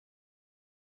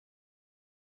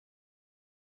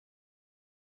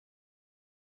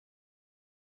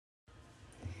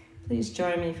Please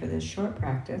join me for this short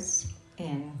practice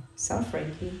in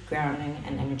self-Reiki, grounding,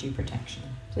 and energy protection.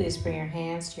 Please bring your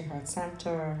hands to your heart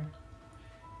center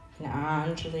in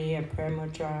Anjali, a prayer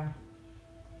mudra,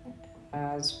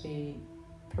 as we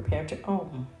prepare to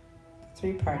Om,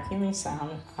 three-part healing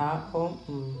sound,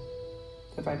 A-Om,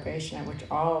 the vibration at which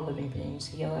all living beings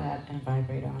heal at and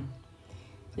vibrate on.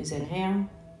 Please inhale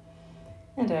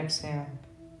and exhale.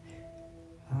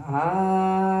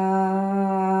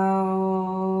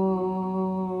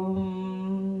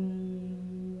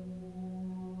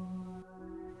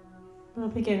 We'll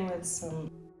begin with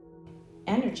some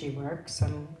energy work,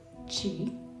 some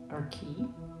chi or ki.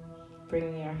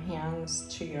 Bringing your hands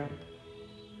to your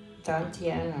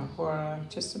dantian or aura,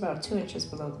 just about 2 inches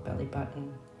below the belly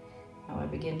button. Now I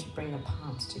begin to bring the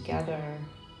palms together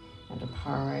and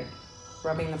apart,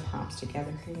 rubbing the palms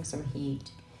together, creating some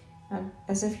heat, and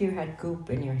as if you had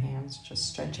goop in your hands, just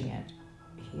stretching it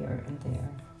here and there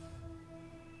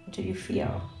until you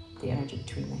feel the energy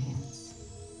between the hands.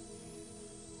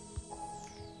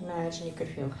 Imagine you could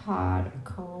feel hot or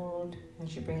cold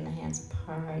as you bring the hands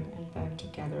apart and back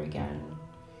together again.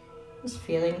 Just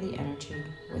feeling the energy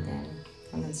within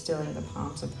and then stilling the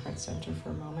palms of the heart center for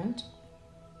a moment.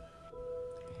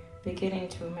 Beginning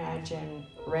to imagine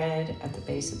red at the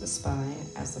base of the spine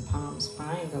as the palms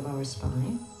find the lower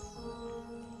spine.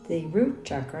 The root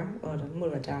chakra, or the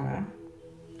Muladhara,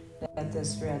 let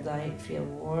this red light feel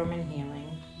warm and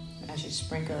healing as you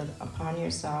sprinkle it upon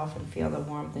yourself and feel the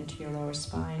warmth into your lower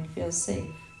spine. Feel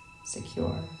safe,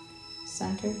 secure,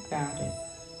 centered, grounded,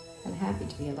 and happy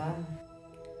to be alive.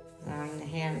 Allowing the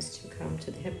hands to come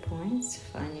to the hip points,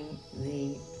 finding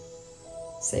the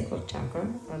sacral chakra,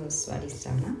 or the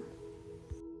Svadhisthana.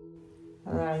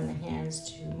 Allowing the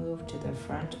hands to move to the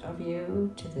front of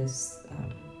you, to this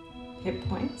hip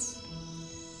points.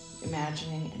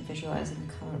 Imagining and visualizing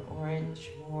the color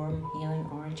orange, warm, healing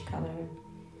orange color.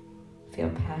 Feel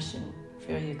passion,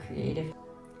 feel your creative.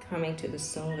 Coming to the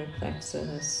solar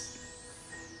plexus,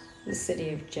 the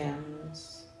city of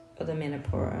gems, or the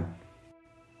Manipura.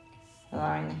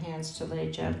 Allowing the hands to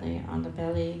lay gently on the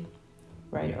belly,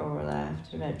 right over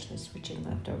left, eventually switching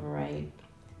left over right.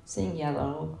 Seeing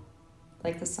yellow,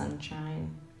 like the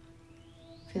sunshine.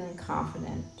 Feeling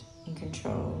confident, in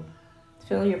control.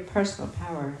 Feel your personal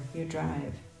power, your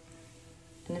drive.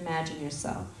 And imagine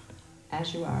yourself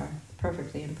as you are,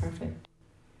 perfectly imperfect.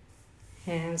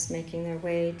 Hands making their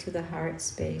way to the heart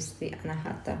space, the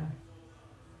Anahata.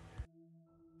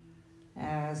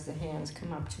 As the hands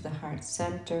come up to the heart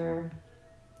center,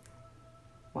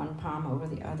 one palm over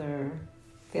the other,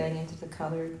 feeling into the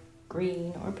color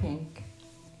green or pink.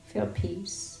 Feel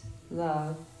peace,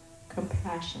 love,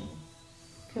 compassion.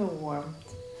 Feel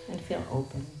warmth and feel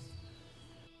open.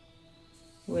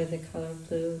 With the color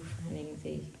blue, finding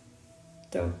the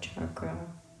throat chakra,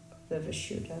 the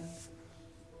Vishuddha.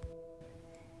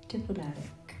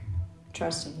 Diplomatic,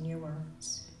 trusting in your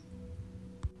words.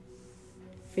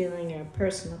 Feeling your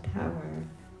personal power,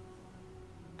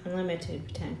 unlimited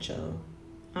potential,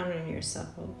 honoring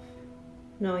yourself,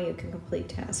 knowing you can complete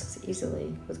tasks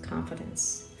easily with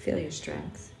confidence. Feel your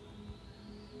strength.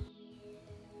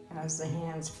 As the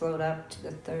hands float up to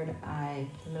the third eye,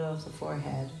 the middle of the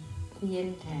forehead, the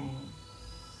yin tang,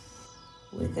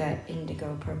 with that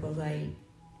indigo purple light,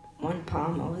 one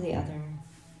palm over the other,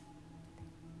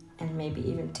 and maybe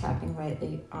even tapping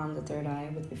lightly on the third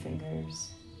eye with your fingers.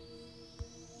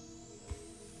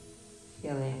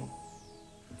 Feeling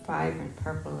vibrant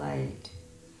purple light.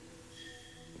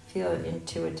 Feel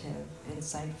intuitive,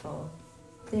 insightful.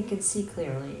 Think and see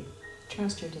clearly.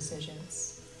 Trust your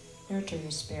decisions. Nurture your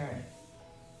spirit.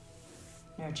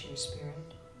 Nurture your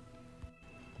spirit.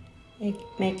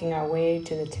 Making our way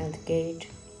to the 10th gate,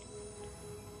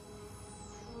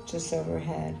 just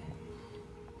overhead.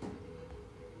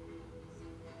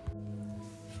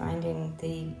 Finding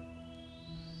the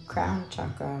crown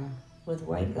chakra with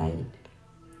white light,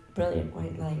 brilliant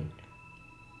white light.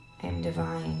 I am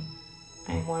divine.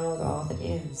 I am one with all that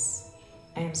is.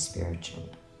 I am spiritual.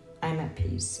 I am at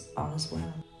peace. All is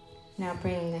well. Now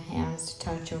bringing the hands to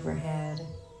touch overhead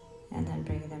and then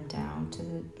bringing them down to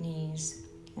the knees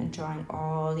and drawing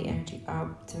all the energy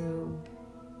up through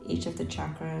each of the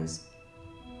chakras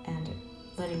and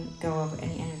letting go of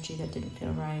any energy that didn't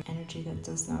feel right, energy that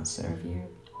does not serve you.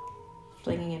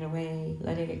 Flinging it away,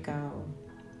 letting it go.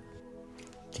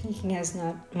 Taking as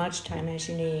not much time as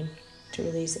you need to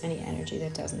release any energy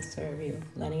that doesn't serve you,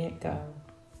 letting it go.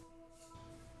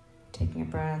 Taking a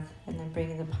breath and then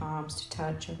bringing the palms to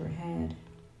touch overhead,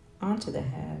 onto the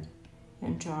head,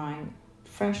 and drawing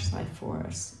fresh life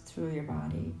force through your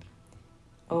body.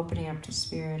 Opening up to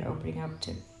spirit, opening up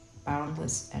to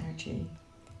boundless energy.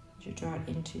 You draw it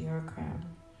into your crown,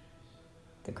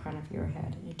 the crown of your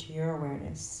head, into your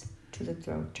awareness, to the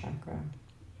throat chakra.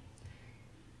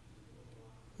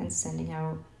 And sending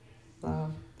out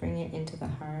love, bring it into the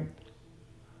heart,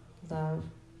 love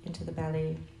into the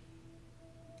belly,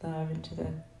 love into the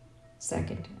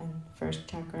second and first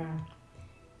chakra.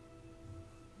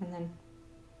 And then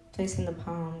placing the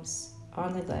palms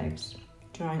on the legs,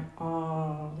 drawing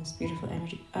all this beautiful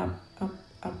energy up, up,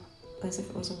 up, as if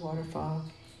it was a waterfall,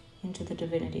 into the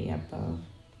divinity above.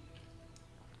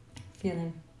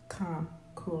 Feeling calm,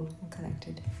 cool, and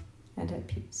collected, and at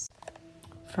peace.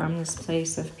 From this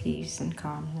place of peace and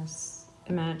calmness,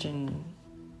 imagine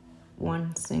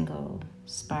one single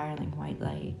spiraling white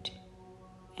light,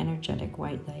 energetic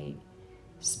white light,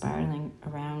 spiraling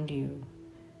around you,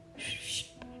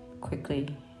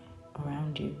 quickly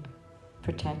around you,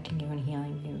 protecting you and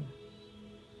healing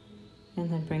you.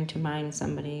 And then bring to mind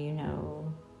somebody you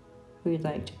know who you'd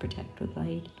like to protect with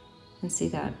light, and see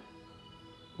that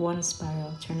one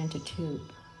spiral turn into two,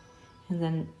 and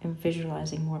then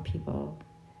visualizing more people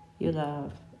you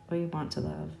love or you want to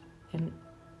love, and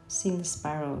seeing the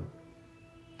spiral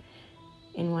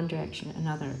in one direction,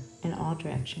 another, in all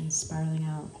directions, spiraling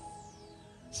out,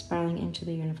 spiraling into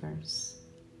the universe,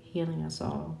 healing us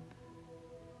all,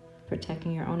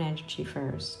 protecting your own energy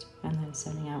first, and then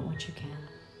sending out what you can.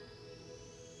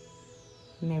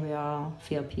 May we all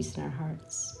feel peace in our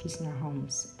hearts, peace in our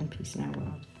homes, and peace in our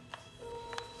world.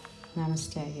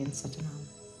 Namaste and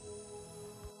Satanam.